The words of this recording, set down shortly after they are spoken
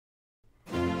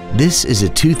This is a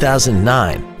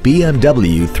 2009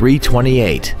 BMW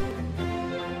 328.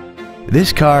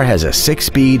 This car has a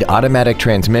 6-speed automatic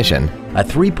transmission, a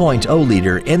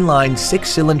 3.0-liter inline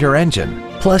 6-cylinder engine.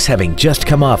 Plus, having just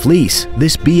come off lease,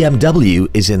 this BMW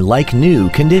is in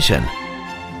like-new condition.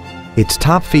 Its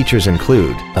top features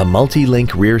include a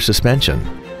multi-link rear suspension,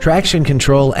 traction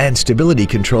control and stability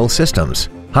control systems,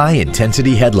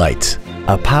 high-intensity headlights,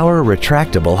 a power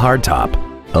retractable hardtop,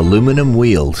 aluminum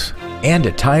wheels, and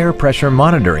a tire pressure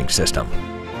monitoring system.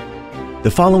 The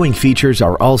following features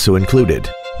are also included: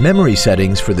 memory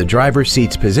settings for the driver's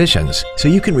seat's positions so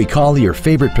you can recall your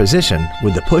favorite position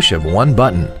with the push of one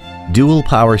button, dual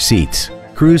power seats,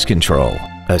 cruise control,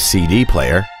 a CD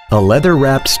player, a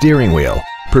leather-wrapped steering wheel,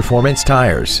 performance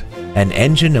tires, an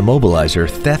engine immobilizer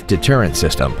theft deterrent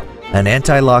system, an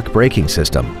anti-lock braking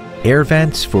system, air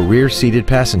vents for rear-seated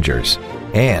passengers,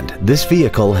 and this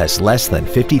vehicle has less than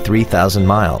 53,000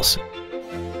 miles.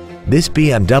 This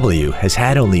BMW has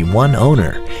had only one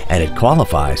owner and it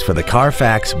qualifies for the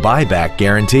Carfax buyback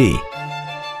guarantee.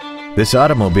 This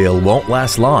automobile won't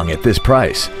last long at this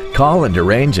price. Call and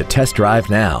arrange a test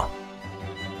drive now.